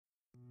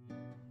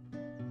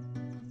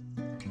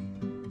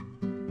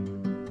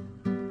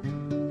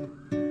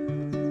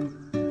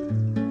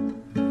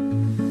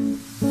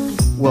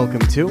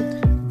Welcome to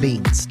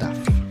Bean Stuff.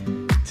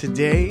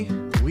 Today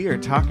we are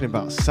talking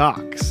about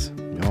socks.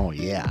 Oh,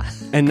 yeah.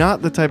 And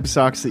not the type of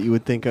socks that you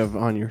would think of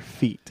on your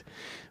feet,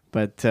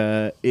 but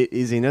it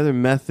is another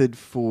method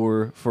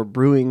for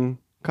brewing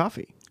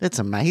coffee. It's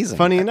amazing.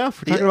 Funny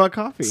enough, we're talking about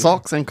coffee.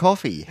 Socks and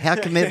coffee. How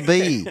can that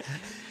be?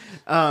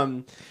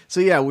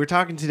 We're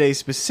talking today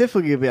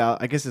specifically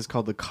about, I guess it's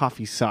called the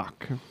coffee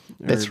sock.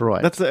 That's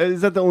right.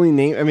 Is that the only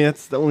name? I mean,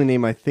 that's the only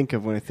name I think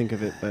of when I think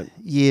of it. But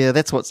Yeah,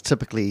 that's what's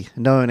typically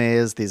known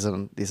as. There's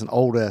an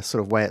older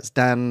sort of way it's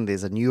done.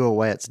 There's a newer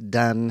way it's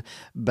done.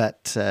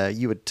 But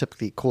you would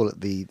typically call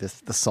it the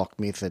sock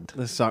method.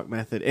 The sock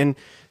method. And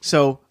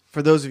so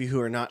for those of you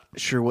who are not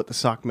sure what the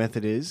sock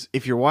method is,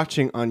 if you're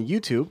watching on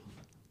YouTube,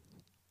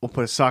 we'll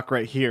put a sock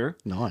right here.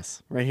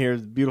 Nice. Right here,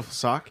 beautiful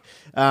sock.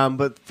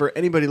 But for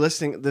anybody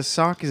listening, the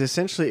sock is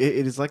essentially,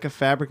 it is like a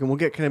fabric, and we'll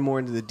get kind of more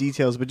into the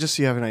details, but just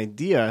so you have an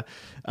idea,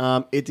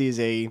 it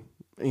is a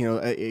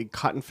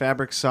cotton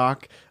fabric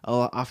sock,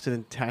 often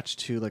attached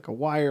to like a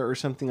wire or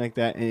something like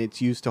that, and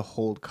it's used to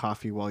hold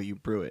coffee while you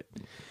brew it.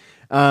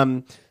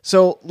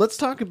 So let's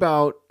talk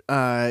about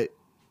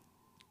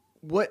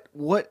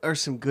what are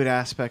some good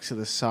aspects of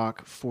the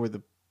sock for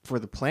the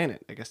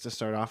planet, I guess, to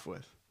start off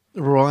with.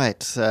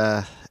 Right.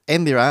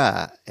 And there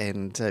are.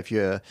 And if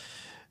you're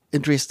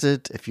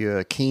interested, if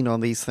you're keen on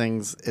these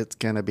things, it's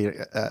going to be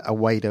a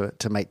way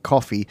to make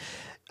coffee.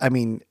 I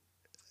mean,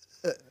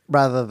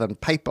 rather than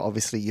paper,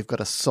 obviously, you've got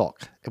a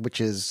sock,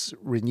 which is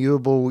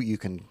renewable. You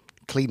can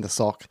clean the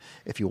sock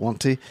if you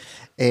want to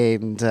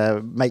and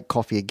make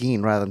coffee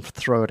again rather than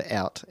throw it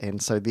out.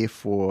 And so,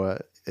 therefore,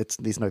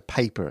 there's no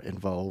paper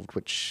involved,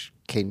 which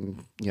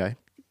can,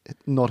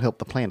 not help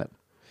the planet.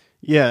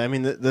 Yeah, I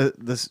mean,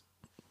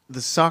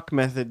 the sock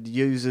method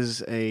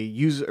uses a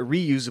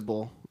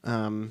reusable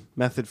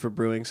method for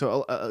brewing.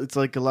 So it's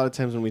like a lot of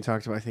times when we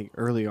talked about, I think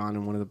early on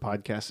in one of the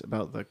podcasts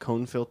about the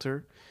cone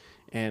filter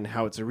and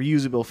how it's a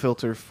reusable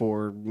filter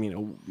for,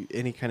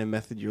 any kind of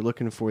method you're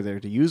looking for there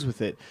to use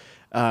with it.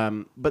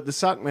 But the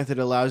sock method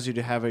allows you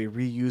to have a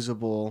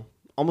reusable,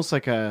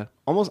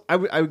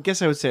 I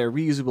guess I would say a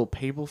reusable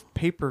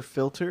paper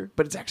filter,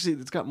 but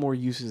it's got more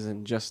uses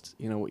than just,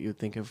 what you would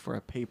think of for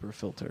a paper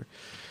filter.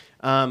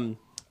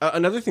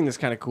 Another thing that's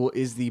kind of cool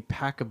is the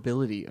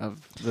packability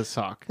of the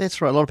sock. That's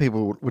right. A lot of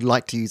people would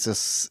like to use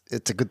this.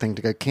 It's a good thing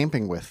to go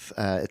camping with.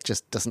 It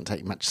just doesn't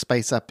take much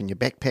space up in your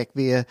backpack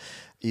there.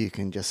 You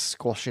can just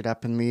squash it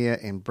up in there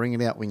and bring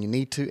it out when you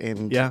need to,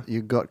 and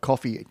you've got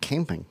coffee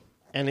camping.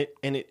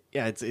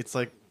 It's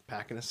like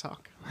packing a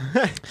sock.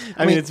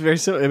 I mean, it's very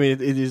simple. I mean,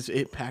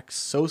 it packs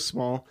so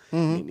small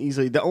and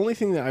easily. The only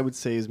thing that I would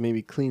say is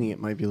maybe cleaning it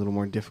might be a little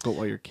more difficult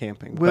while you're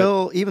camping.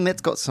 Well, even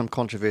that's got some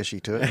controversy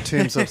to it in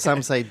terms of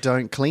some say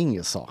don't clean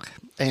your sock.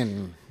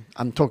 And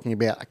I'm talking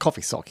about a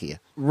coffee sock here.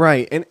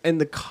 Right. And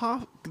the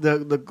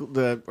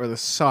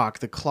sock,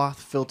 the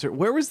cloth filter,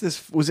 where was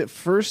this? Was it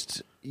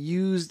first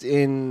used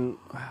in,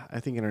 I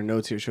think in our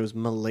notes here it shows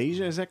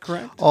Malaysia, is that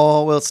correct?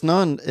 Oh, well, it's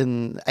known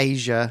in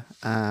Asia,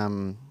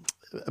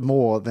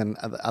 more than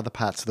other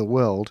parts of the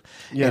world.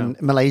 Yeah.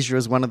 And Malaysia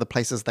is one of the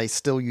places they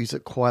still use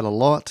it quite a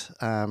lot.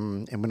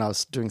 And when I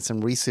was doing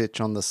some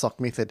research on the sock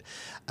method,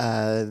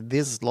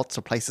 there's lots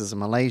of places in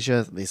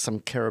Malaysia. There's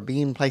some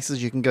Caribbean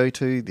places you can go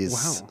to.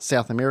 There's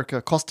South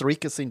America. Costa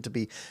Rica seemed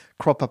to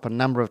crop up a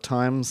number of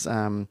times.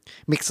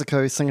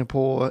 Mexico,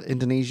 Singapore,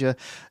 Indonesia.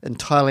 In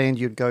Thailand,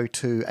 you'd go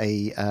to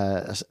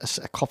a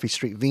coffee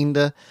street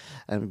vendor.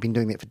 And we've been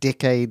doing that for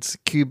decades.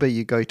 Cuba,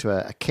 you go to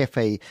a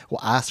cafe or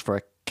ask for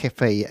a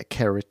Cafe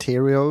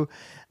Carretero.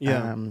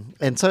 Yeah.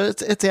 And so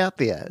it's out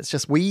there. It's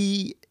just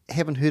we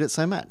haven't heard it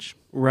so much.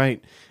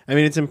 Right. I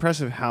mean, it's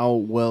impressive how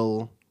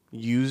well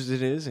used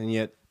it is, and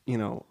yet,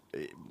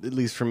 at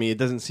least for me, it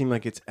doesn't seem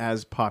like it's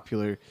as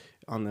popular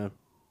on the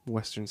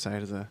western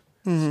side of the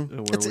where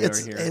we are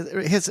here.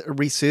 It has a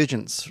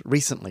resurgence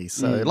recently.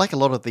 So like a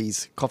lot of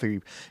these coffee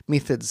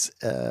methods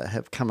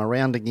have come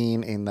around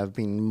again, and they've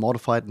been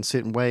modified in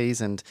certain ways,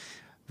 and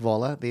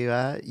voila, there you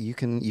are. You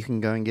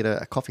can go and get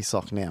a coffee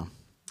sock now.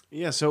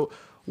 Yeah, so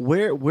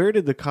where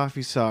did the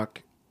coffee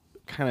sock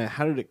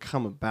how did it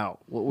come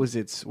about? What's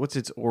its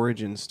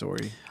origin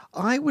story?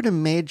 I would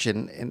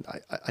imagine, and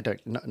I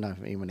don't know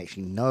if anyone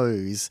actually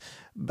knows,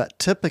 but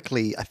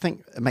typically I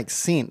think it makes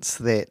sense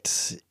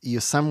that you're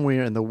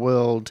somewhere in the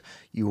world,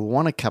 you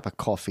want a cup of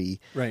coffee,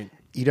 right?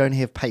 You don't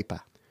have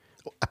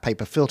a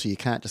paper filter. You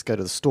can't just go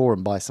to the store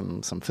and buy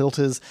some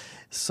filters.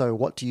 So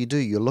what do?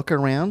 You look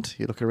around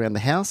the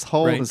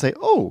household and say,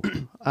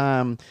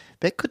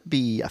 that could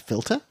be a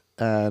filter.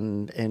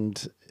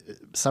 And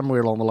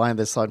somewhere along the line,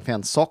 they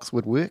found socks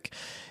would work,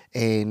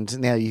 and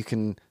now you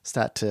can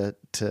start to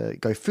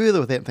go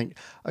further with that and think,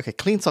 okay,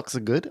 clean socks are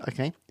good.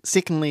 Okay.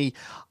 Secondly,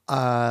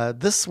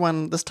 this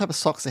type of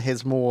socks that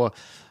has more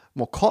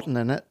cotton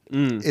in it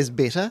is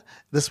better.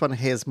 This one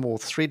has more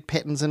thread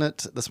patterns in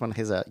it. This one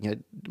has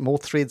more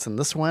threads than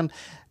this one.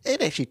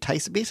 It actually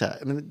tastes better.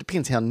 I mean, it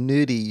depends how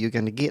nerdy you're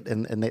going to get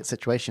in that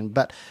situation,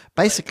 but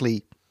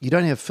basically. You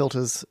don't have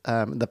filters,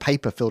 the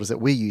paper filters that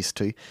we're used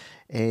to,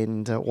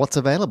 and what's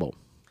available.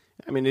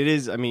 I mean, it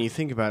is. I mean, you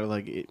think about it,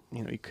 like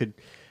you could.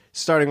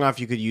 Starting off,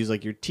 you could use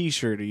like your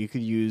T-shirt, or you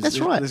could use. That's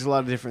right. There's a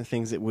lot of different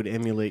things that would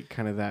emulate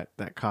kind of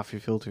that coffee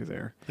filter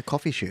there. The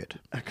coffee shirt.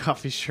 A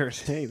coffee shirt.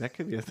 Hey, that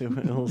could be a thing.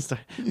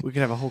 We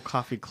could have a whole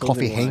coffee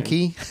clothing Coffee line.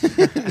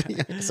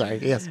 hanky. Sorry,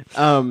 yes.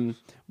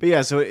 But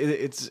yeah, so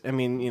it's. I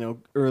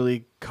mean,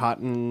 early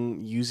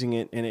cotton using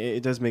it, and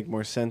it does make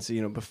more sense.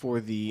 Before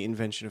the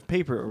invention of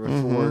paper, or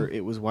before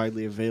it was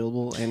widely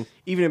available, and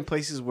even in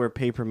places where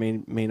paper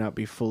may not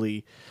be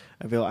fully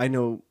available. I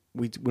know.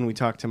 When we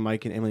talked to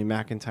Mike and Emily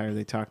McIntyre,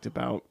 they talked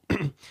about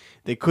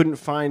they couldn't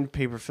find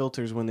paper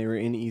filters when they were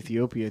in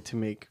Ethiopia to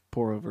make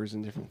pour overs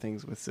and different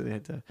things with, so they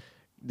had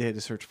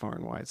to search far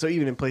and wide. So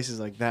even in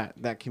places like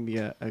that can be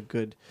a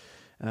good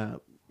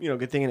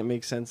good thing, and it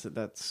makes sense that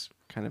that's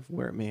kind of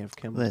where it may have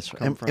come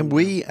from. And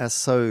we are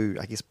so,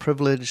 I guess,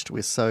 privileged.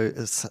 We're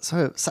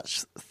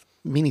such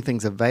many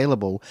things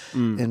available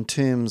in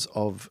terms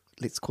of,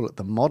 let's call it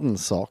the modern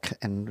sock,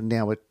 and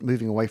now we're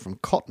moving away from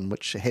cotton,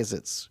 which has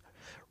its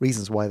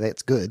reasons why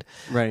that's good.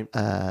 Right.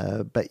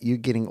 But you're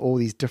getting all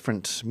these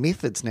different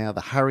methods now,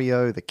 the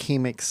Hario, the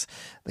Chemex,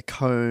 the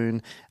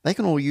Cone.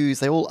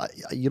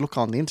 You look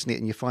on the internet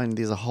and you find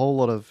there's a whole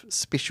lot of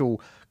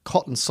special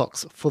cotton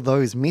socks for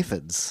those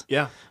methods.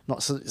 Yeah.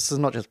 This is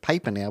not just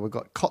paper now. We've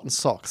got cotton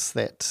socks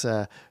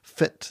that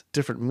fit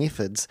different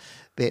methods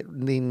that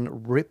then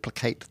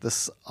replicate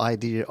this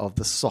idea of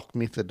the sock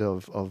method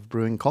of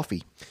brewing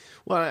coffee.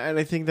 Well, and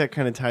I think that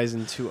kind of ties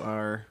into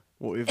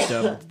what we've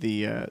dubbed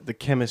the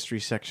chemistry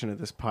section of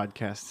this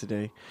podcast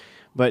today.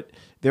 But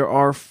there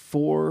are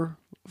four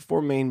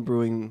main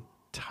brewing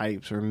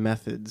types or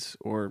methods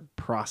or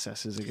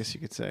processes, I guess you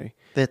could say.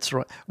 That's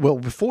right. Well,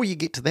 before you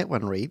get to that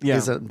one, Reed,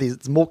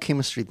 there's more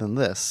chemistry than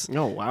this.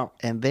 Oh, wow.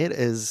 And that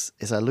is,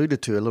 as I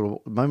alluded to a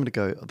little moment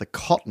ago, the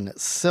cotton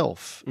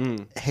itself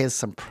has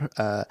some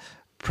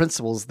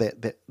principles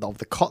that of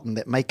the cotton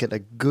that make it a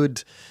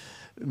good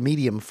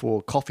medium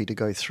for coffee to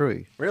go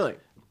through. Really?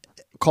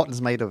 Cotton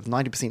is made of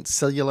 90%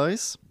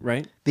 cellulose.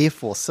 Right.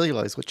 Therefore,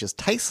 cellulose, which is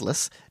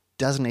tasteless,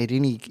 doesn't add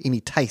any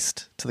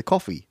taste to the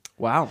coffee.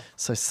 Wow.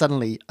 So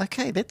suddenly,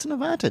 okay, that's an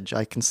advantage.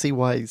 I can see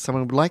why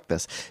someone would like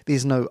this.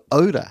 There's no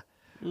odor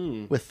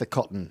with the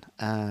cotton,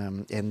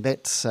 and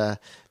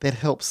that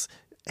helps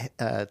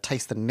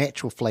taste the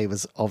natural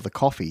flavors of the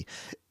coffee.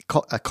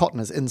 Cotton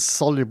is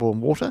insoluble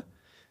in water.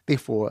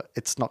 Therefore,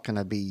 it's not going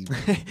to be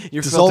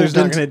your filter's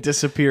not going to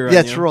disappear. On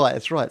That's you. right.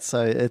 That's right.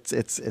 So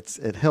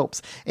it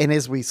helps. And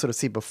as we sort of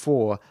said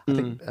before, I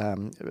think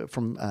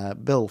from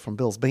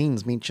Bill's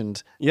Beans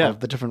mentioned of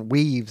the different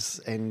weaves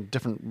and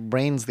different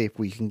brands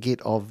therefore you can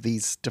get of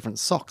these different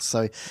socks.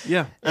 So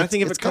yeah, and I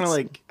think of it kind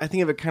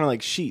of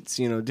like sheets.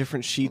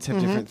 Different sheets have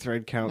different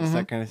thread counts,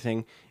 that kind of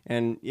thing.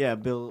 And yeah,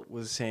 Bill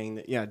was saying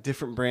that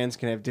different brands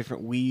can have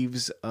different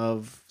weaves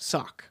of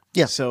sock.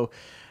 Yeah. So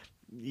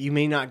you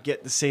may not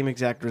get the same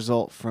exact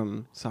result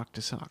from sock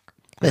to sock.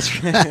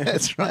 That's right.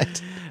 That's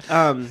right.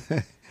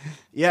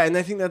 Yeah, and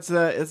I think that's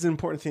an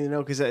important thing to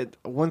know, because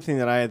one thing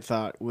that I had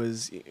thought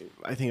was,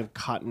 I think of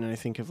cotton, and I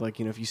think of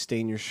if you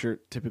stain your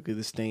shirt, typically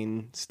the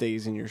stain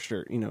stays in your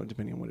shirt,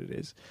 depending on what it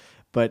is.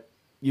 But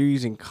you're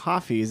using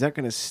coffee, is that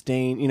going to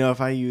stain?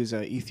 If I use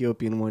an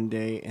Ethiopian one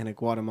day and a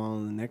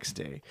Guatemalan the next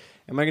day,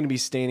 am I going to be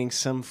staining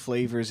some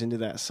flavors into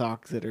that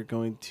sock that are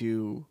going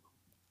to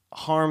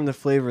harm the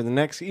flavor the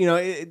next, maybe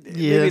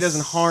it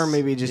doesn't harm,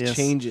 maybe it just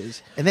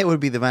changes. And that would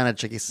be the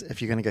advantage, I guess,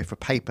 if you're going to go for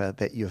paper,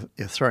 that you're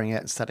throwing out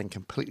and starting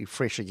completely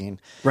fresh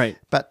again. Right.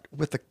 But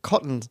with the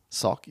cotton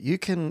sock, you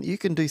can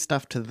do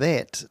stuff to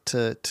that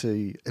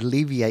to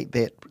alleviate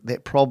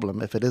that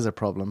problem, if it is a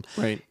problem.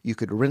 Right. You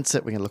could rinse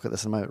it. We're going to look at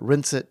this in a moment.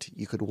 Rinse it.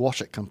 You could wash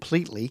it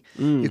completely.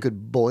 You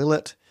could boil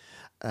it.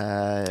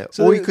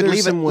 Or you could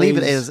leave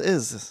it as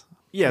is.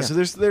 Yeah, so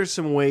there's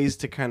some ways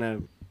to kind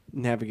of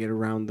navigate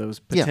around those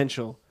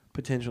potential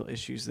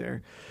issues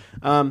there.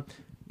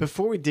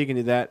 Before we dig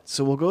into that,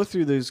 so we'll go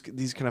through these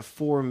kind of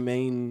four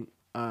main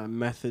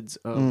methods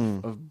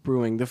of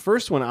brewing. The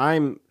first one I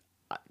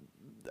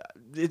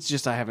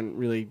haven't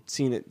really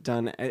seen it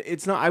done.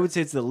 It's not. I would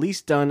say it's the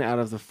least done out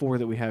of the four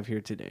that we have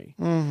here today.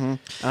 And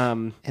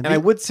I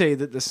would say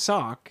that the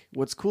sock,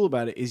 what's cool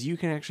about it is you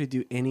can actually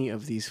do any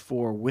of these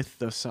four with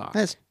the sock.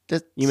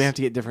 You may have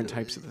to get different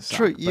types of the sock.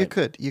 True, you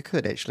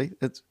could actually.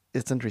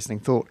 It's an interesting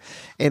thought.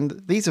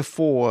 And these are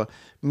four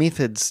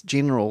methods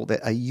general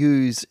that are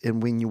used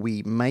when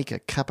we make a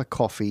cup of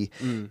coffee.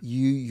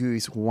 You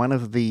use one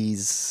of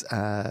these,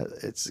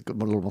 it's got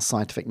a little more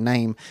scientific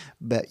name,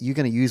 but you're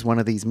going to use one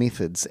of these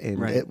methods,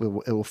 and it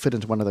will fit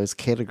into one of those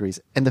categories.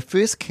 And the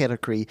first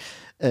category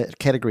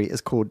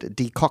is called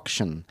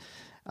decoction.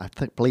 I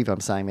believe I'm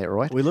saying that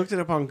right. We looked it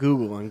up on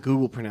Google, and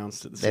Google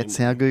pronounced it the same. That's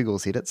how Google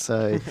said it.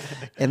 So,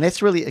 and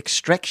that's really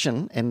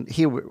extraction. And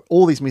here,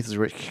 all these methods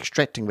we're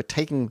extracting. We're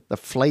taking the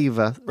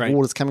flavor,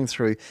 water's coming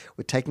through.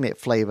 We're taking that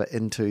flavor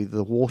into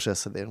the water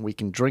so then we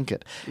can drink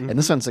it. And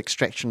this one's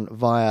extraction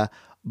via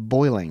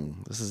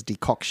boiling. This is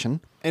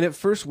decoction. And at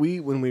first,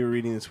 when we were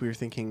reading this, we were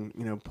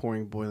thinking,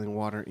 pouring boiling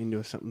water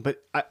into something.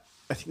 But I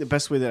think the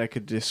best way that I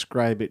could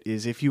describe it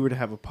is if you were to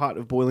have a pot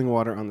of boiling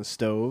water on the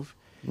stove,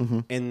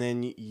 and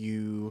then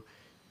you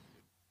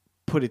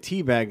put a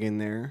tea bag in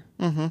there,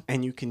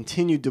 and you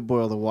continued to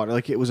boil the water.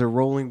 Like it was a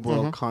rolling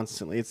boil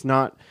constantly. It's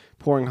not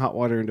pouring hot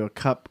water into a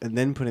cup and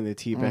then putting the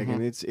tea bag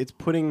in. It's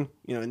putting,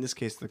 in this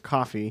case, the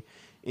coffee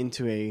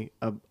into a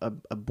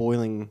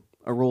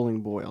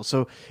rolling boil.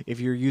 So if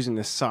you're using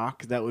the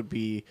sock, that would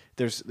be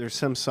there's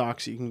some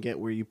socks you can get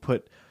where you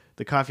put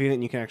the coffee in it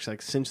and you can actually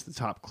like cinch the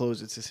top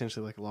closed. It's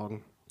essentially like a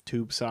long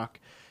tube sock,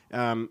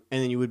 and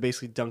then you would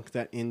basically dunk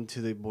that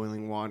into the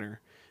boiling water.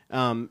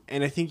 And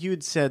I think you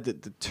had said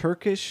that the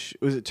Turkish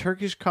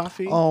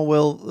coffee? Oh,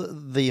 well,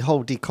 the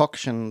whole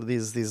decoction,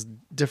 there's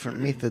different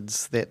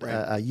methods that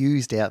are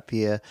used out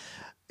there.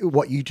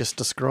 What you just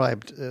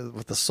described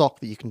with the sock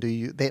that you can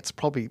do, that's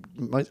probably,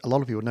 a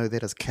lot of people know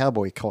that as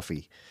cowboy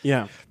coffee.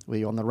 Yeah. Where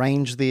you're on the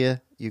range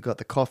there, you got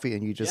the coffee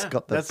and you just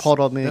got the pot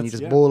on there and you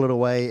just boil it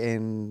away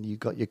and you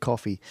got your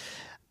coffee.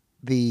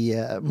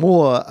 The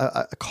more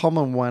a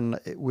common one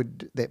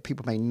that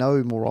people may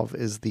know more of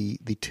is the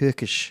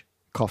Turkish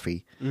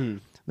coffee.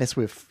 That's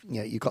where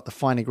you got the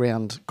finely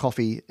ground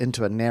coffee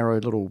into a narrow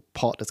little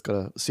pot that's got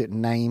a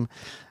certain name.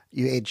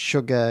 You add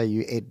sugar,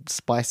 you add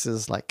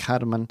spices like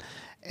cardamom,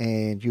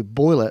 and you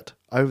boil it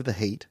over the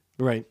heat.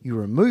 Right. You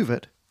remove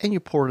it and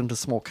you pour it into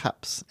small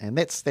cups, and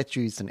that's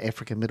used in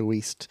Africa, Middle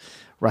East,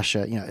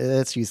 Russia.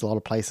 That's used a lot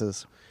of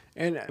places.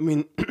 And I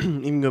mean,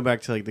 even go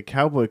back to like the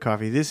cowboy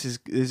coffee. This is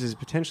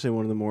potentially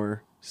one of the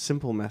more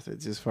simple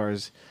methods as far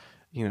as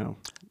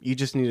you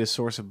just need a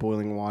source of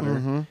boiling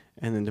water,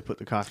 and then to put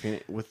the coffee in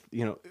it with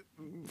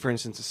for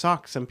instance, a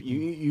sock.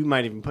 You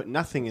might even put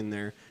nothing in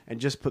there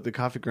and just put the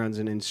coffee grounds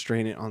in and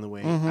strain it on the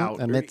way out.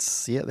 And that's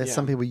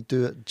some people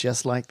do it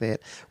just like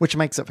that, which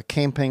makes it for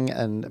camping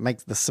and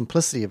makes the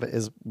simplicity of it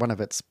is one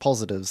of its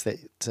positives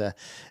that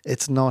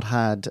it's not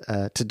hard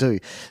to do.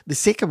 The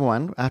second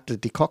one after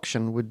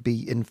decoction would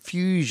be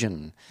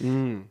infusion.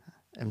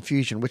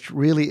 Infusion, which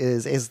really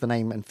is, as the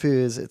name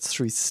infers, it's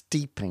through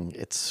steeping.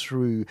 It's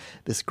through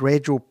this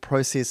gradual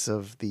process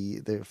of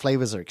the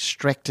flavors are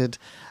extracted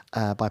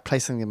by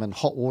placing them in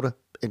hot water.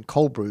 In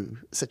cold brew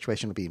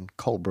situation would be in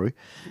cold brew,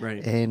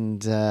 right?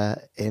 And the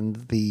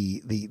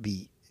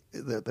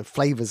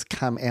flavors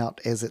come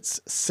out as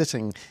it's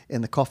sitting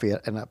in the coffee.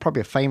 And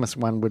probably a famous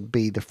one would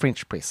be the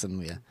French press in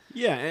there.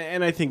 Yeah,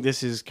 and I think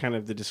this is kind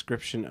of the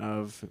description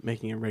of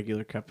making a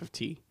regular cup of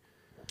tea.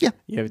 Yeah.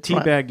 You have a tea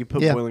bag, you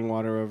put boiling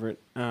water over it.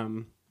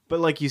 But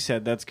like you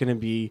said, that's going to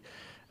be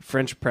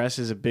French press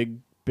is a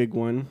big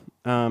one.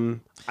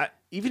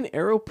 Even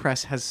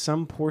AeroPress has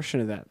some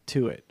portion of that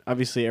to it.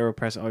 Obviously,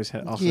 AeroPress always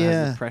has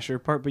the pressure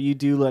part, but you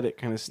do let it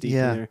kind of steep in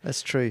there. Yeah,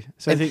 that's true.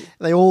 So I think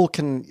they all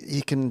can.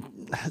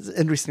 It's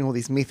interesting, all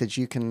these methods.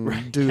 You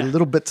can do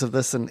little bits of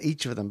this in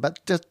each of them,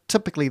 but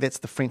typically that's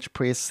the French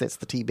press, that's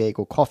the tea bag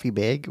or coffee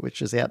bag,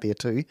 which is out there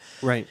too.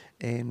 Right.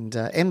 And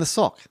the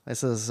sock.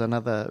 This is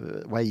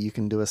another way you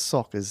can do a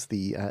sock is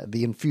the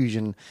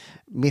infusion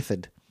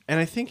method. And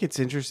I think it's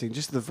interesting,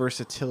 just the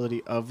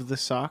versatility of the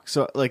sock.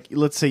 So, like,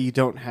 let's say you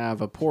don't have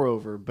a pour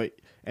over, but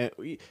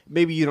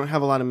maybe you don't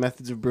have a lot of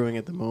methods of brewing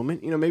at the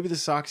moment. Maybe the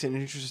sock's an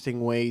interesting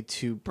way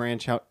to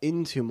branch out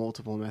into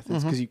multiple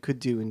methods because you could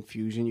do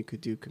infusion, you could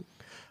do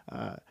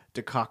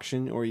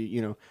decoction, or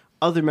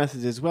other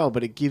methods as well.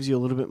 But it gives you a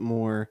little bit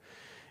more.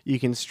 You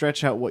can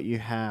stretch out what you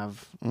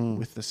have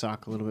with the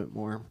sock a little bit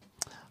more.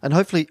 And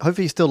hopefully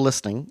you're still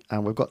listening.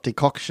 We've got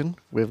decoction.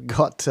 We've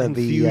got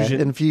the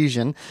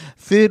infusion.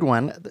 Third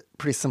one,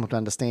 pretty simple to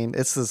understand.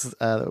 This is,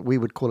 we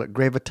would call it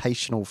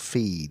gravitational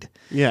feed.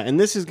 Yeah, and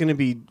this is going to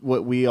be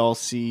what we all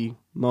see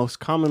most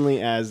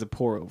commonly as the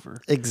pour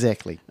over.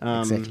 Exactly.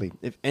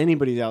 If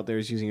anybody's out there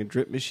is using a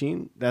drip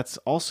machine, that's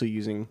also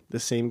using the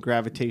same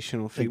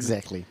gravitational feed.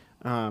 Exactly.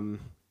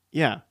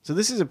 Yeah, so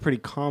this is a pretty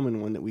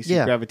common one that we see,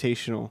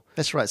 gravitational.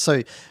 That's right.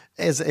 So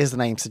as the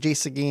name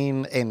suggests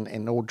again,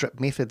 and all drip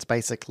methods,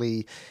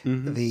 basically,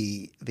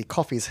 the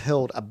coffee is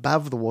held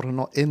above the water,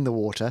 not in the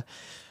water.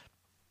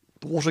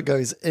 The water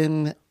goes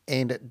in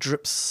and it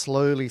drips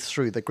slowly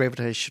through the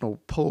gravitational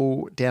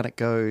pull. Down it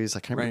goes. I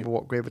can't remember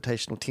what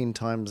gravitational 10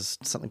 times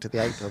something to the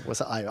 8th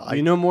was.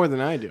 You know more than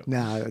I do.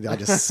 No, I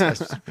just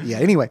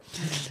anyway.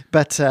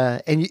 But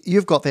and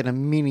you've got that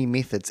in many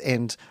methods,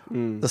 and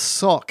the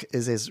sock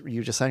is, as you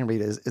were just saying,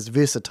 Rita, is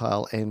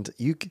versatile, and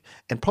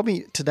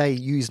probably today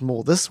used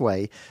more this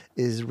way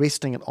is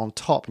resting it on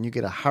top, and you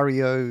get a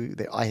Hario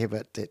that I have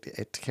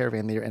at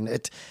Caravan there, and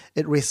it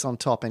rests on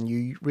top, and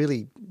you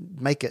really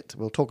make it.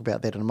 We'll talk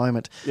about that in a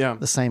moment. Yeah.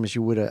 The same as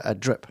you would a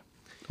drip,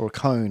 or a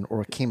cone,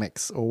 or a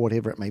Chemex, or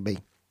whatever it may be.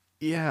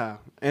 Yeah,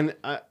 and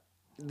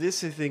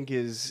this I think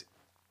is,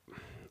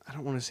 I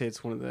don't want to say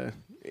it's one of the,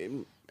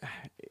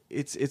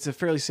 it's a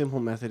fairly simple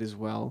method as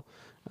well,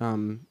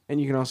 and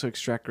you can also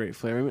extract great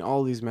flavor. I mean,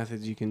 all these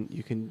methods you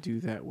can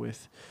do that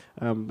with,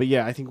 but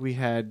yeah, I think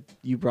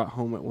you brought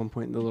home at one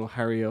point the little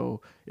Hario.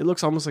 It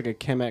looks almost like a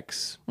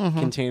Chemex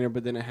container,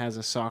 but then it has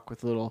a sock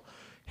with little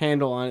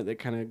handle on it that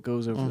kind of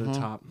goes over the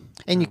top.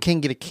 And you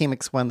can get a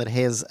Chemex one that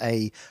has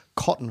a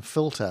cotton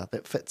filter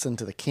that fits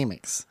into the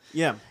Chemex.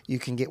 Yeah. You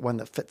can get one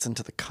that fits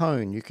into the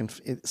cone. You can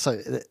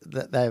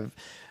they're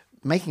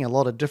making a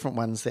lot of different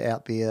ones that are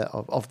out there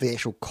of the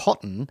actual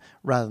cotton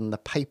rather than the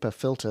paper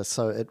filter,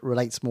 so it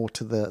relates more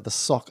to the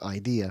sock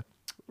idea.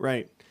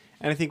 Right.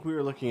 And I think we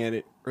were looking at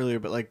it earlier,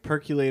 but like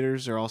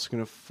percolators are also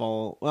going to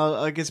fall.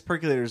 Well, I guess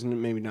percolators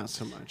maybe not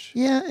so much.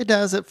 Yeah, it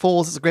does. It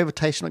falls. It's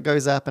gravitational. It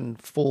goes up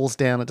and falls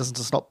down. It doesn't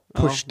just not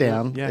push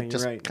down. Yeah, it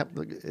just you're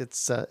right.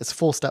 It's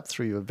forced up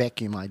through a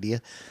vacuum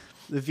idea.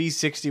 The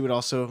V60 would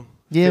also.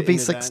 Yeah, fit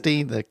into that.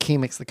 V60, the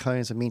Chemex, the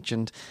cones I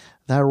mentioned,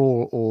 they're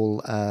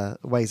all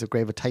ways of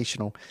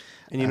gravitational.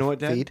 And you know what,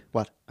 Dad? feed.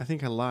 What? I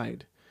think I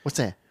lied. What's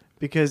that?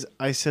 Because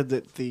I said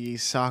that the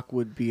sock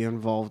would be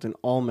involved in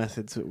all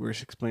methods that we're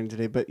explaining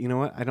today, but you know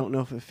what? I don't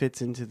know if it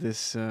fits into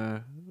this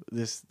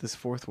this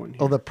fourth one here.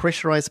 Oh, the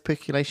pressurized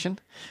percolation?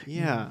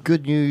 Yeah.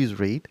 Good news,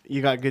 Reed.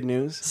 You got good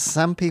news?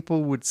 Some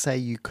people would say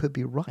you could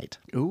be right.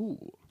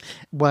 Ooh.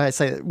 Well, I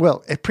say,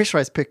 well, a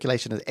pressurized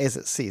percolation, as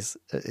it says,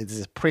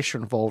 there's pressure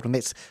involved, and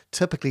that's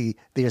typically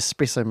the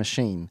espresso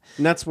machine.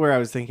 And that's where I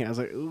was thinking. I was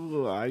like,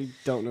 ooh, I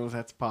don't know if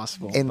that's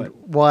possible. And but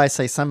why I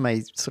say some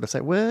may sort of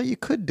say, well, you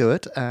could do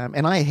it.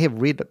 And I have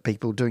read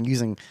people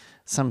using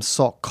some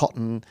sock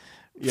cotton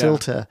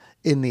filter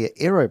in their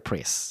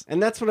AeroPress.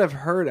 And that's what I've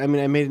heard. I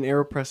mean, I made an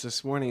AeroPress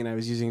this morning, and I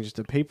was using just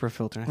a paper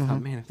filter. And I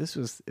thought, man, if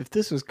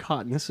this was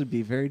cotton, this would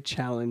be very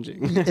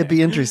challenging. It'd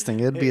be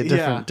interesting. It'd be a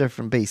Yeah.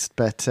 different beast.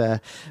 But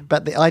the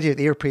idea of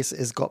the AeroPress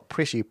has got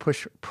pressure. You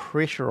push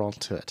pressure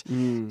onto it,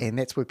 and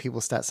that's where people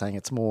start saying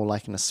it's more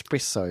like an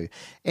espresso.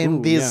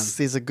 And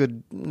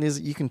Ooh,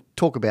 you can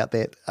talk about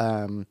that.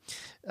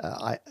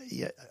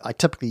 I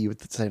typically, you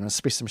would say an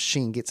espresso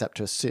machine gets up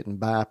to a certain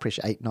bar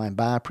pressure, 8-9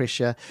 bar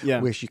pressure,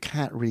 whereas you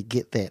can't really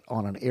get that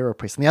on an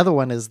AeroPress. And the other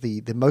one is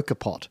the mocha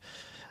pot.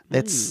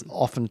 That's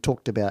often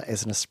talked about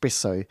as an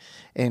espresso.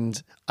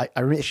 And I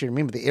actually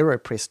remember the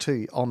AeroPress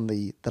too. On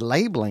the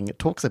labeling, it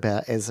talks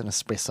about as an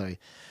espresso.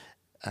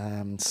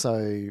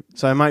 So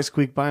I might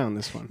squeak by on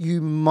this one. you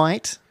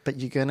might, but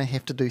you're going to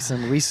have to do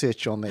some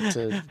research on that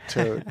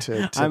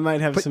to I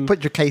might have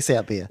put your case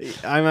out there.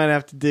 I might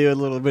have to do a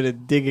little bit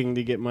of digging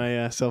to get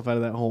myself out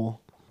of that hole.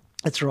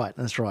 That's right.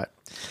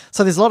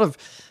 So there's a lot of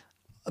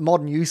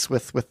modern use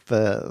with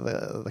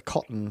the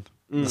cotton,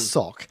 the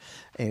sock,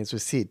 as we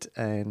said,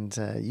 and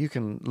you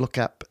can look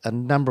up a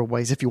number of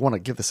ways. If you want to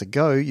give this a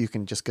go, you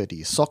can just go to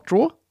your sock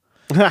drawer.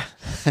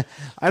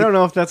 I don't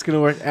know if that's going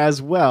to work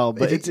as well,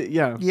 but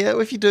Yeah,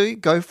 if you do,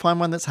 go find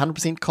one that's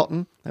 100%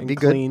 cotton. That'd And be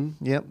clean.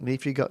 good. Yeah,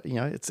 if you got,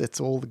 it's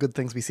all the good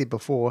things we said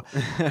before.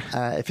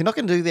 If you're not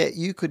going to do that,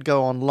 you could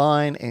go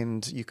online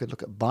and you could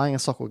look at buying a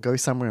sock or go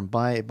somewhere and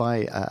buy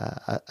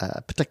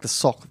a particular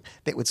sock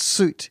that would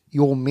suit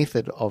your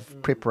method of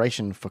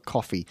preparation for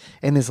coffee.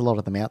 And there's a lot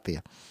of them out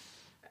there.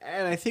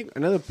 And I think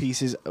another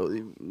piece is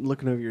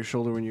looking over your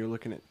shoulder when you're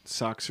looking at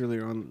socks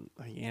earlier on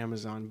like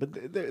Amazon. But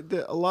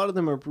a lot of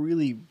them are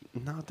really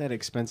not that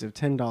expensive,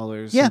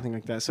 $10, something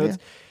like that. So it's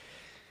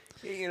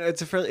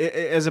it's a fairly,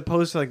 as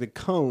opposed to like the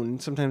cone.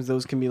 Sometimes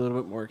those can be a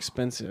little bit more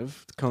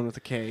expensive. The cone with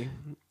a K,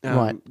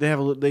 Right? They have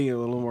a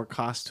little more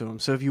cost to them.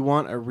 So if you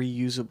want a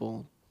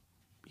reusable,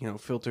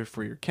 filter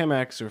for your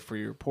Chemex or for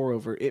your pour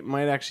over, it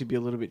might actually be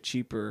a little bit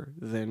cheaper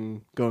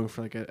than going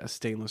for like a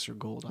stainless or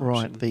gold option.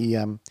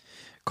 Right.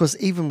 Because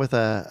even with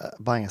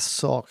buying a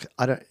sock,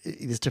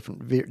 there's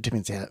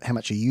depends how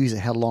much you use it,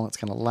 how long it's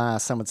going to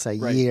last. Some would say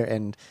year,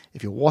 and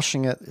if you're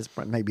washing it, it's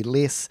maybe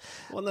less.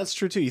 Well, and that's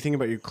true too. You think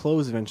about your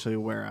clothes eventually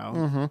wear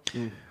out.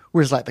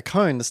 Whereas like the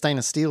cone, the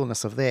stainless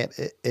steelness of that,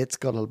 it's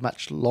got a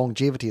much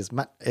longevity.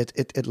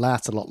 It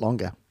lasts a lot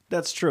longer.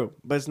 That's true,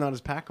 but it's not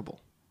as packable.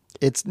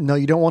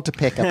 You don't want to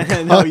pack up a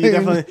cone. No, you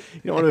don't want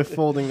to be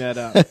folding that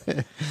up.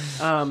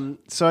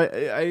 So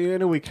I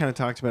know we kind of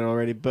talked about it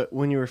already, but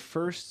when we're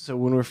first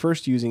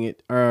using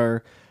it,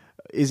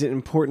 is it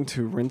important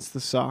to rinse the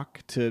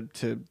sock to?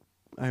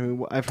 I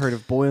mean, I've heard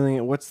of boiling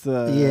it. What's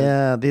the?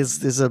 Yeah,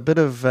 there's a bit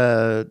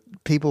of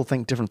people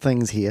think different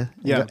things here,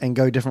 and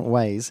go different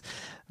ways.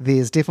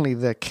 There's definitely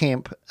the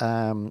camp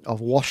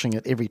of washing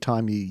it every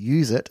time you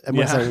use it, and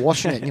when I say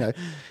washing it,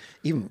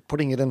 even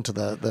putting it into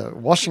the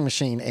washing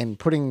machine and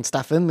putting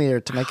stuff in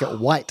there to make it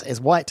white.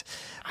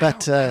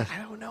 But I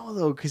don't know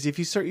though, because if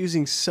you start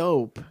using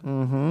soap,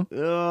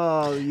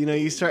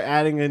 you start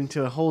adding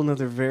into a whole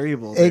nother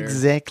variable there.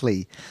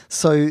 Exactly.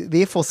 So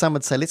therefore, some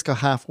would say, let's go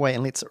halfway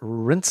and let's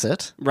rinse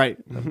it. Right.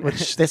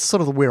 Which that's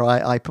sort of where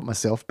I put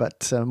myself,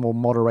 but more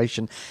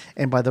moderation.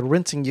 And by the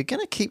rinsing, you're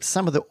going to keep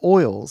some of the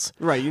oils.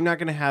 Right. You're not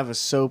going to have a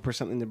soap or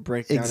something to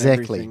break down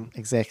everything.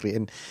 Exactly.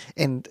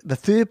 And the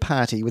third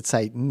party would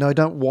say, no,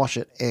 don't wash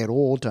it at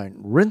all. Don't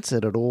rinse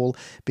it at all,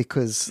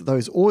 because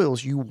those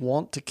oils, you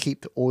want to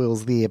keep the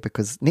oils there,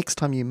 because next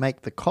time you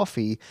make the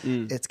coffee,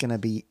 it's going to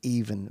be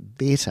even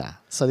better.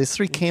 So there's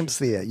three camps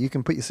there. You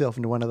can put yourself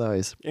into one of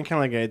those. And kind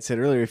of like I had said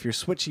earlier, if you're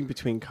switching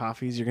between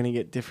coffees, you're going to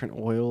get different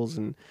oils,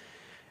 and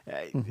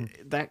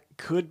that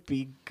could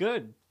be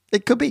good.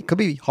 It could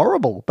be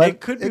horrible, but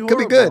it could be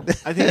horrible. good.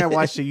 I think I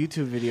watched a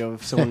YouTube video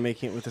of someone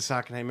making it with a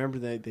sock, and I remember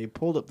they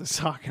pulled up the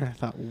sock, and I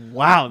thought,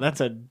 wow, that's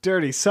a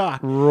dirty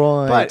sock.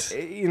 Right. But,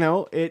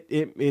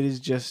 it is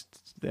just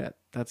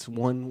that's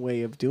one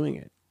way of doing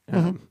it.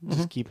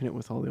 Just keeping it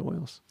with all the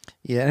oils.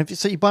 Yeah, and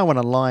so you buy one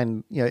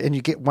online, and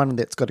you get one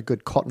that's got a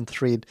good cotton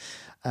thread,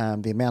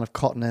 the amount of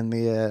cotton in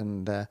there,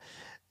 and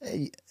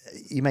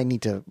you may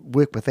need to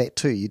work with that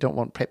too. You don't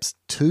want perhaps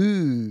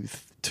two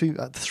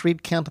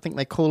thread count, I think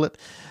they call it.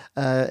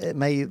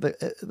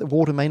 The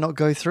water may not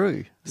go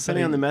through.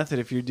 Depending on the method,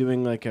 if you're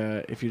doing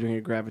if you're doing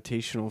a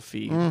gravitational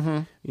feed,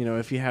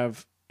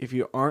 if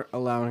you aren't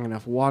allowing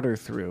enough water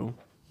through,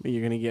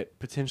 you're going to get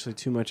potentially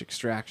too much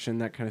extraction,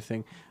 that kind of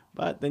thing.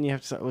 But then you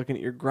have to start looking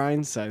at your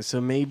grind size. So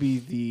maybe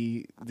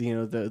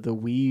the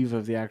weave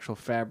of the actual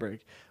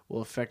fabric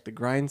will affect the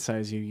grind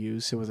size you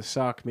use. So with a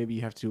sock, maybe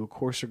you have to do a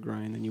coarser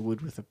grind than you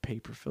would with a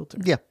paper filter.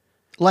 Yeah.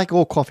 Like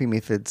all coffee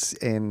methods,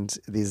 and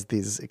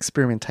there's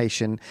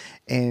experimentation,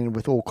 and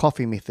with all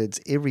coffee methods,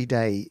 every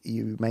day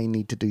you may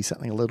need to do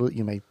something a little.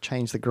 You may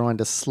change the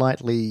grinder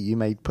slightly. You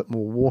may put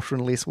more water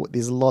in less.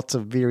 There's lots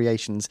of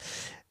variations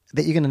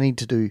that you're going to need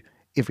to do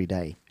every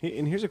day.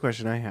 And here's a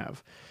question I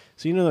have.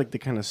 So like the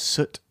kind of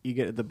soot you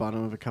get at the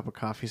bottom of a cup of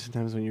coffee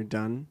sometimes when you're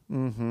done?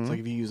 Mm-hmm. It's like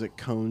if you use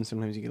cones,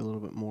 sometimes you get a little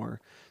bit more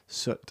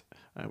soot,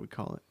 I would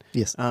call it.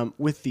 Yes.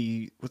 With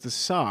the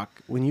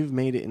sock, when you've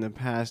made it in the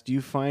past, do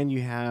you find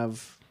you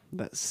have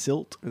that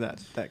silt or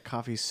that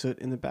coffee soot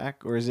in the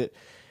back? Or is it,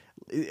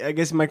 I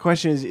guess my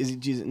question is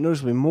it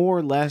noticeably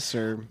more, less,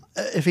 or?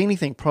 If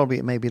anything, probably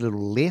it may be a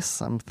little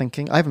less, I'm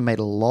thinking. I haven't made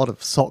a lot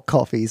of sock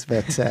coffees,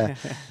 but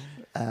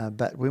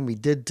but when we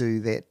did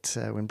do that,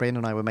 when Brandon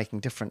and I were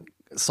making different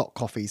sock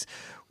coffees,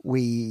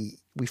 we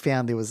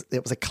found there was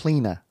a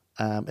cleaner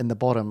in the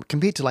bottom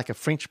compared to like a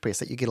French press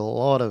that you get a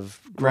lot of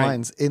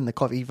grinds in the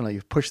coffee, even though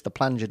you push the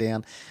plunger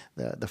down,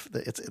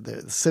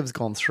 the siev's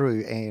gone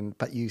through,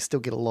 but you still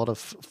get a lot of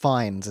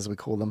fines, as we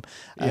call them,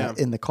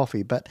 in the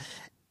coffee. But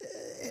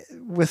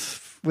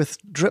with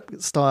drip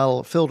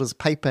style filters,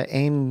 paper,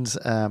 and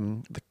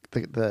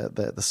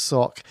the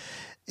sock,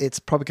 it's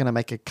probably going to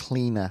make a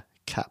cleaner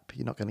cup.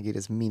 You're not going to get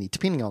as many,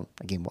 depending on,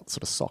 again, what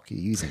sort of sock you're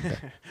using.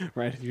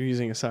 Right, if you're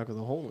using a sock with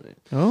a hole in it.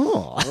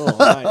 Oh.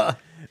 Right.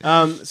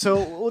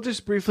 So we'll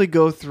just briefly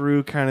go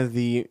through kind of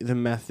the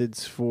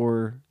methods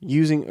for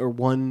using, or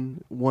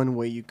one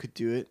way you could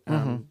do it.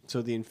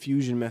 So the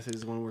infusion method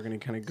is the one we're going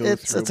to kind of go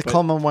through. It's a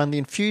common one. The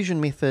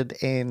infusion method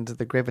and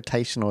the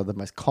gravitational are the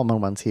most common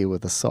ones here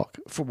with the sock,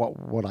 for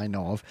what I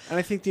know of. And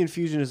I think the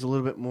infusion is a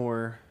little bit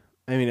more,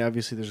 I mean,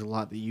 obviously there's a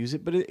lot that use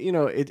it, but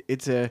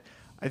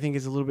I think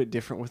it's a little bit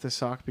different with the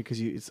sock because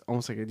it's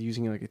almost like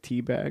using like a tea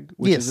bag,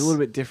 which is a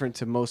little bit different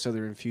to most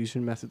other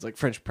infusion methods, like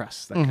French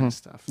press, that kind of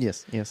stuff.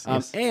 Yes.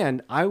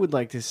 And I would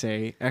like to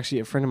say,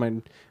 actually, a friend of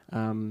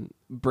mine,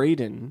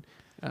 Braden,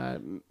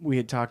 we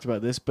had talked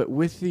about this, but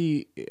with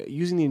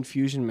using the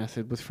infusion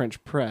method with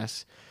French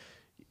press,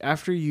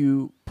 after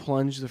you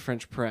plunge the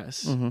French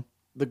press,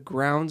 the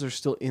grounds are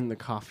still in the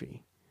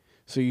coffee.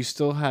 So you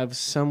still have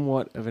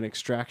somewhat of an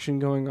extraction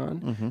going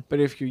on. But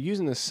if you're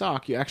using the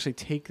sock, you actually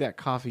take that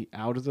coffee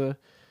out of the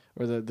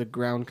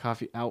ground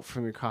coffee out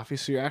from your coffee.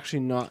 So you're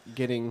actually not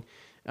getting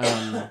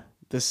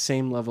the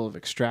same level of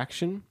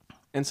extraction.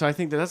 And so I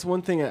think that's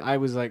one thing that I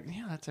was like,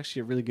 yeah, that's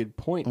actually a really good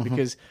point.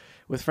 Because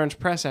with French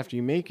press, after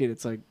you make it,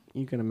 it's like,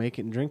 you're going to make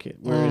it and drink it.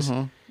 Whereas,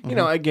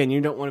 again,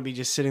 you don't want to be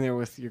just sitting there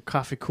with your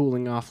coffee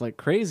cooling off like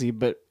crazy.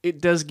 But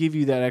it does give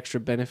you that extra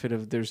benefit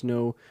of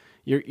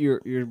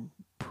you're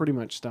pretty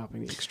much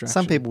stopping the extraction.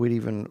 Some people would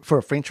even, for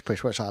a French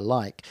press, which I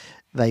like,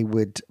 they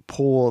would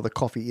pour the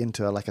coffee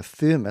into like a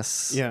thermos,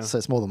 so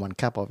it's more than one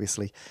cup,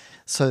 obviously,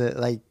 so that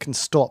they can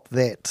stop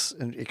that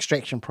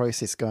extraction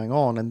process going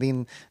on, and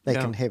then they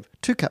can have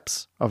 2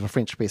 cups of a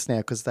French press now,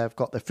 because they've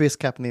got the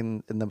first cup and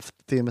then in the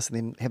thermos, and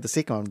then have the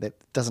second one that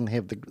doesn't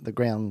have the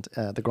grind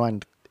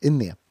in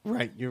there.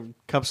 Right, your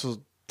cups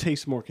will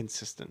taste more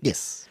consistent.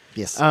 Yes.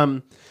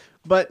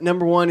 But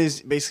number one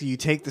is basically you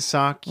take the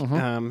sock,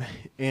 and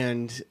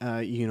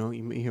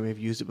you may have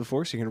used it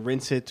before, so you're going to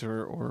rinse it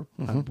or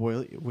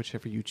boil it,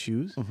 whichever you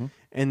choose.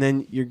 And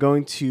then you're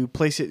going to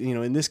place it,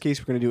 in this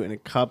case, we're going to do it in a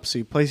cup. So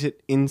you place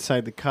it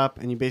inside the cup,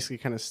 and you basically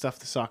kind of stuff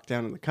the sock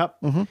down in the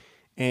cup,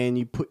 and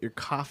you put your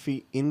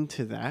coffee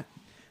into that.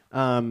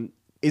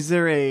 Is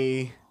there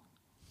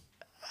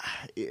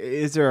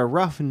a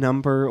rough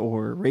number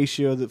or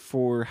ratio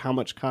for how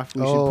much coffee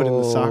we should put in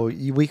the sock?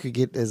 We could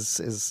get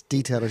as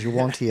detailed as you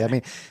want here. I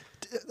mean,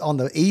 on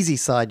the easy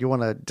side, you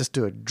want to just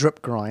do a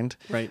drip grind,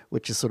 right,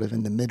 which is sort of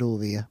in the middle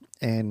there.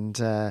 And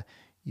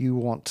you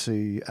want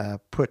to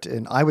put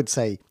in, I would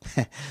say,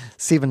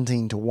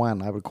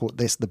 17-1. I would call it,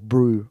 that's the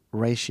brew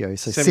ratio.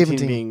 So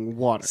 17 being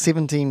water.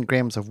 17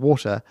 grams of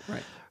water.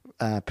 Right.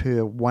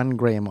 Per 1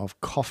 gram of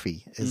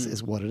coffee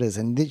is what it is.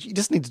 And you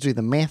just need to do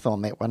the math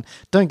on that one.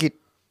 Don't go.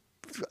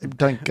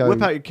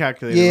 Whip out your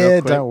calculator. Yeah,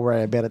 real quick. Don't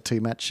worry about it too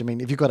much. I mean,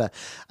 if you've got a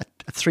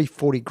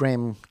 340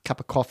 gram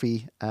cup of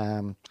coffee,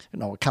 a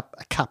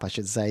cup I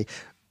should say,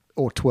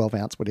 or 12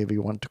 ounce, whatever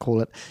you want to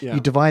call it. Yeah. You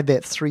divide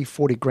that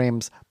 340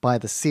 grams by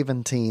the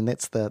 17.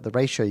 That's the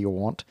ratio you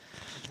want.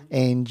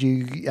 And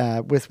you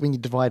when you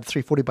divide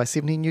 340 by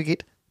 17, you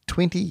get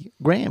 20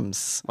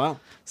 grams. Wow.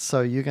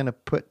 So you're going to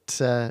put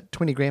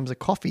 20 grams of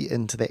coffee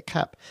into that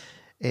cup.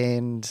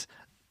 And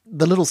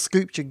the little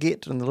scoops you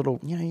get and the little,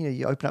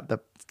 you open up the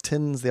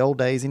tins, the old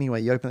days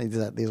anyway, you open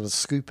it, there was a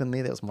scoop in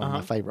there. That was one of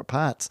my favourite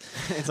parts.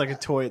 It's like a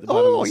toy at the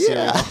bottom of the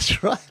cereal.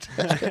 That's right.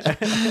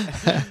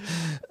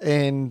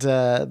 And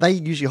they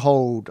usually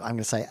hold, I'm going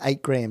to say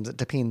 8 grams. It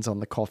depends on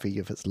the coffee,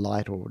 if it's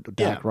light or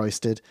dark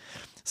roasted.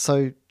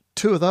 So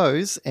 2 of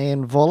those,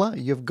 and voila,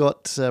 you've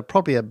got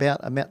probably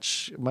about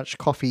much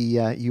coffee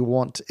you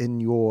want in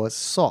your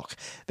sock.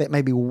 That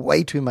may be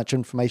way too much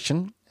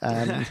information.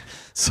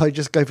 So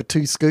just go for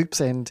 2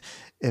 scoops, and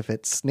if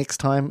it's next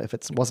time, if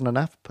it wasn't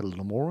enough, put a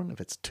little more in.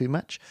 If it's too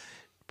much,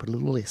 put a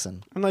little less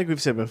in. And like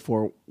we've said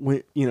before,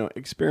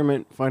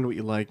 experiment, find what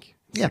you like,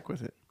 stick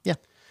with it. Yeah.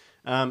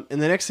 And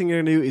the next thing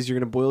you're going to do is you're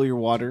going to boil your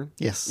water.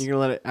 Yes. You're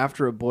going to let it,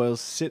 after it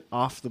boils, sit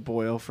off the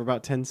boil for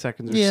about 10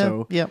 seconds or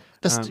so. Yeah.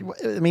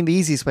 The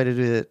easiest way to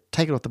do it,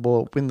 take it off the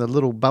boil when the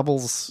little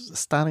bubbles are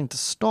starting to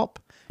stop.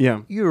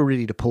 Yeah. You're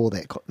ready to pour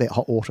that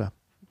hot water.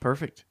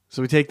 Perfect.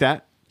 So we take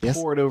that, Yes.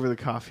 pour it over the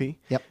coffee.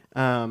 Yep.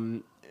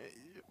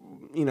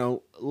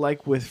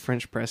 Like with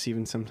French press,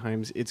 even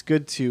sometimes it's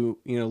good to,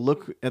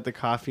 look at the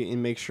coffee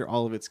and make sure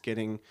all of it's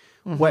getting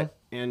wet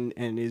and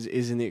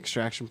is in the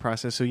extraction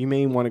process. So you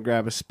may want to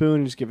grab a spoon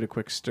and just give it a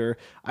quick stir.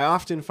 I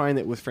often find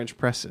that with French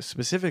presses,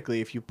 specifically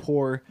if you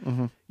pour,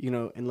 and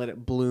let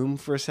it bloom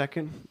for a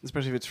second,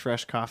 especially if it's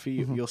fresh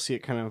coffee, you'll see it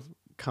kind of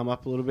come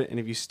up a little bit. And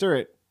if you stir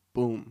it,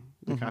 boom,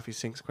 the coffee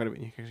sinks quite a bit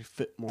and you can actually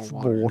fit more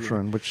water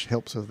in, which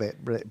helps with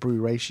that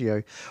brew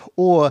ratio.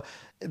 Or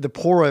the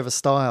pour over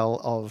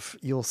style of,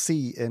 you'll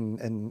see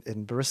in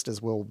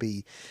baristas will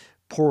be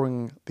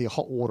pouring the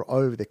hot water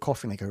over their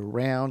coffee and they go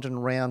round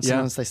and round.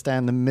 Sometimes they stay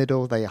in the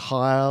middle, they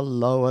higher,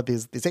 lower.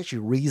 There's actually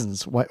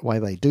reasons why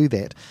they do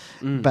that.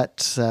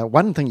 But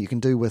one thing you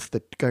can do with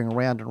the going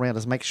around and round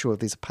is make sure if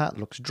there's a part that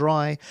looks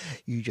dry,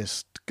 you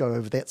just go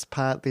over that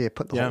part there,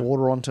 put the hot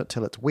water onto it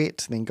till it's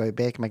wet, then go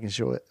back making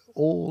sure it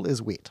all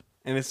is wet.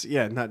 And it's,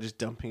 not just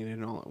dumping it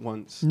in all at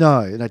once.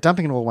 No,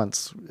 dumping it all at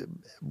once,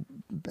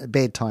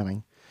 bad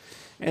timing.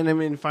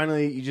 And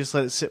finally, you just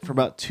let it sit for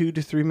about 2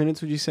 to 3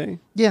 minutes, would you say?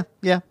 Yeah.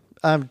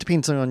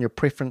 Depends on your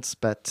preference,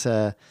 but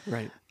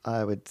right.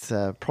 I would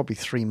probably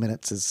 3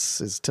 minutes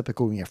is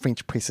typical.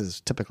 French press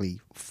is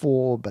typically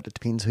 4, but it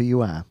depends who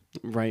you are.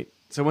 Right.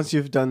 So once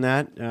you've done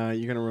that,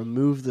 you're going to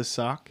remove the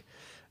sock,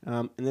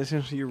 and then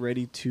essentially you're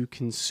ready to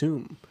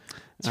consume.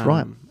 That's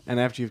right. And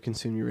after you've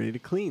consumed, you're ready to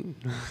clean.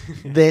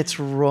 That's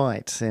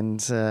right,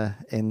 and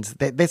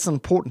that's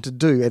important to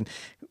do. And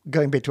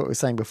going back to what we were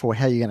saying before,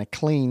 how you're going to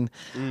clean,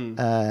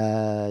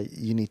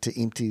 you need to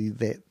empty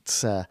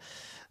that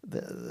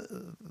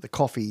the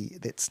coffee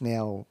that's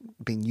now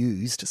been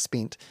used,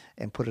 spent,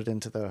 and put it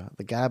into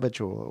the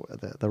garbage or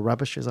the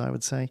rubbish, as I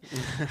would say,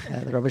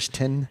 the rubbish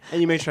tin.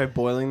 And you may try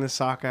boiling the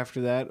sock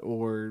after that,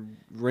 or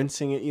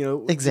rinsing it.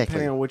 Exactly,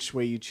 depending on which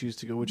way you choose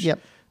to go, which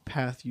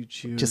path you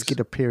choose. Just get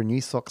a pair of new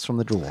socks from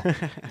the drawer.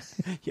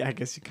 Yeah, I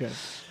guess you could.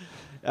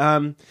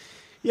 And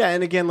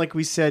again, like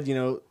we said,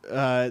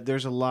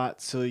 there's a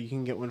lot, so you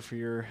can get one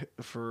so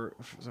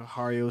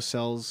Hario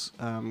sells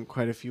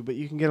quite a few, but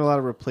you can get a lot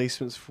of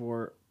replacements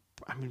for,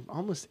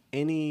 almost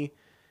any,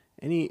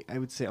 I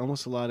would say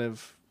almost a lot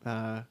of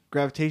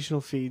gravitational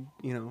feed,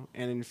 and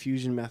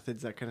infusion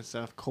methods, that kind of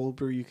stuff. Cold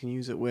brew you can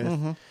use it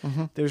with.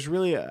 There's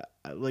really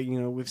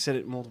we've said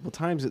it multiple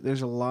times that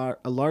there's a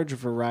large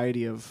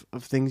variety of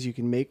things you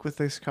can make with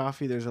this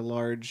coffee. There's a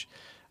large,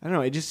 I don't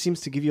know, it just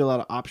seems to give you a lot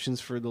of options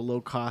for the low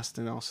cost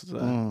and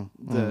also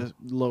the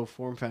low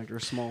form factor,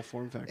 small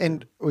form factor.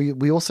 And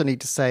we also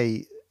need to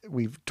say,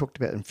 we've talked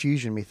about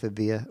infusion method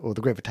there, or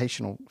the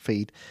gravitational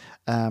feed.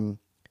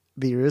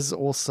 There is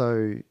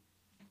also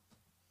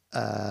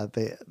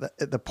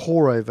the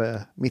pour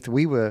over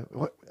method.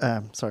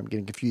 Sorry, I'm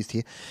getting confused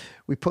here.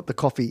 We put the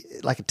coffee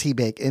like a tea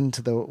bag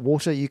into the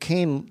water. You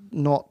can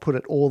not put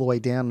it all the way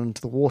down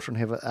into the water and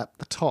have it up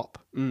the top.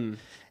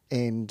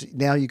 And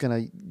now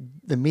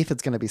the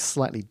method's going to be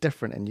slightly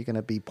different, and you're going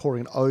to be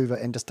pouring it over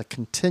and just a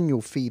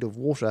continual feed of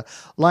water,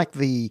 like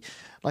the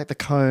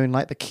cone,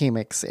 like the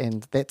Chemex,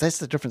 and that's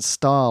the different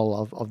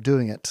style of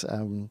doing it.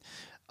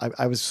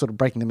 I was sort of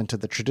breaking them into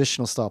the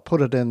traditional style,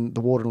 put it in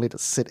the water and let it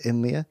sit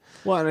in there.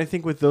 Well, and I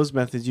think with those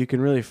methods, you can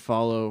really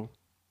follow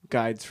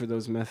guides for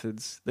those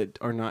methods that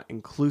are not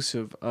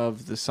inclusive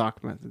of the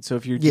sock method. So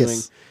if you're doing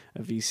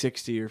a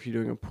V60 or if you're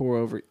doing a pour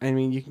over,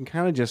 you can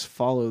kind of just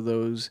follow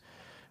those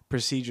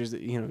procedures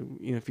that,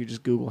 if you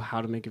just Google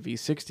how to make a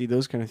V60,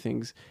 those kind of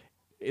things,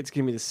 it's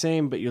going to be the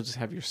same, but you'll just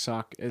have your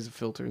sock as a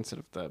filter instead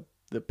of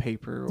the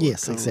paper or cone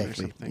exactly. Or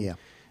something. Yeah.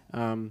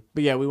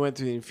 But yeah, we went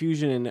through the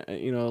infusion,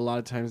 and a lot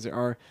of times there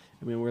are.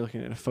 We're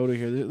looking at a photo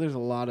here. There's a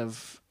lot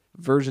of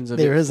versions of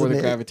it for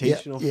the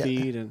gravitational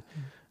feed, and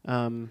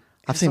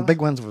I've seen big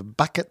ones with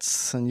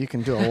buckets, and you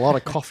can do a lot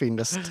of coffee and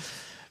just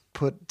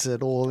put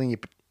it all in. You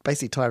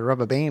basically tie a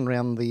rubber band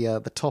around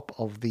the top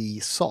of the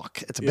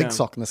sock. It's a big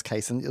sock in this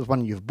case, and it's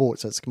one you've bought,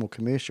 so it's more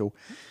commercial.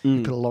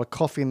 You put a lot of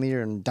coffee in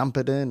there and dump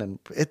it in, and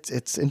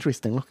it's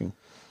interesting looking.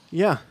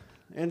 Yeah.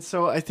 And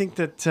so I think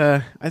that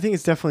I think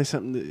it's definitely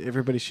something that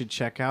everybody should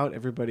check out.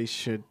 Everybody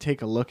should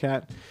take a look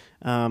at.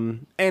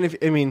 And if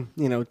I mean,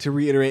 to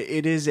reiterate,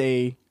 it is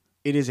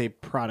a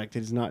product. It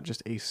is not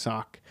just a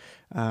sock.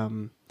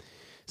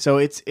 So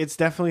it's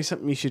definitely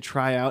something you should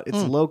try out. It's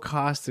low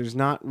cost. There's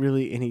not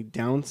really any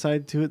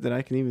downside to it that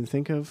I can even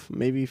think of.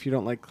 Maybe if you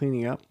don't like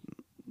cleaning up.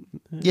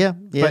 Yeah,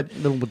 but, a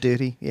little bit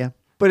dirty. Yeah,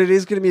 but it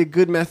is going to be a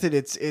good method.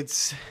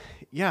 It's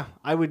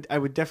I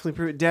would definitely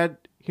prove it. Dad,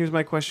 here's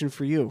my question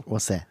for you.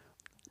 What's that?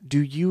 Do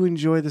you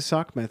enjoy the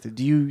sock method?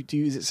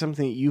 Is it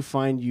something that you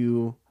find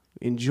you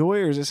enjoy,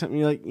 or is it something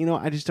you're like,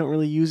 I just don't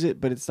really use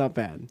it, but it's not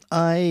bad?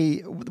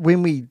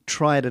 When we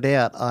tried it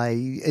out,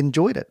 I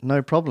enjoyed it,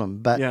 no problem.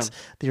 But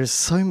there are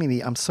so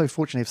many. I'm so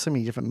fortunate to have so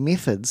many different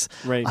methods.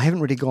 Right. I haven't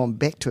really gone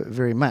back to it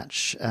very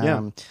much.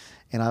 And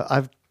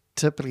I've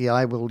typically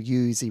I will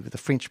use either the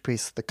French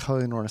press, the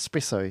cone, or an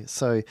espresso.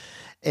 So,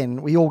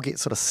 and we all get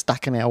sort of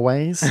stuck in our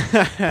ways,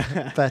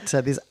 but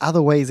there's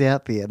other ways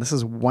out there. And this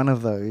is one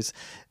of those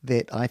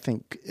that I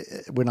think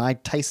when I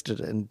tasted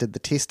it and did the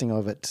testing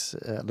of it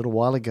a little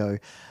while ago,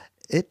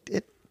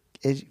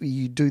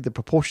 you do the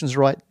proportions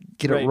right,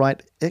 get it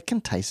right, it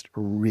can taste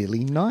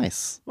really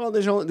nice. Well,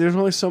 there's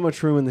only so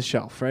much room in the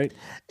shelf, right?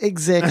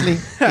 Exactly.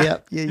 yeah.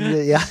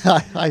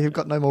 I have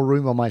got no more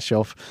room on my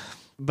shelf.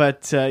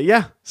 But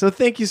so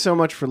thank you so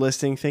much for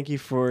listening. Thank you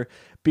for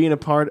being a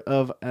part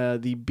of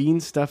the Bean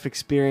Stuff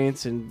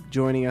experience and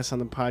joining us on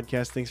the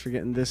podcast. Thanks for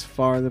getting this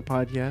far in the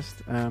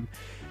podcast.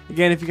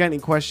 Again, if you got any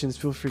questions,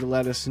 feel free to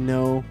let us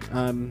know.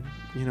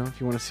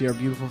 If you want to see our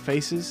beautiful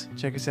faces,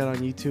 check us out on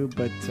YouTube.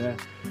 But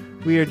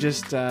we're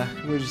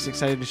just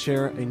excited to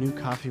share a new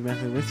coffee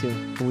method with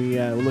you. We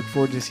look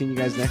forward to seeing you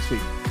guys next week.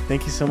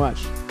 Thank you so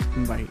much.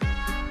 Bye.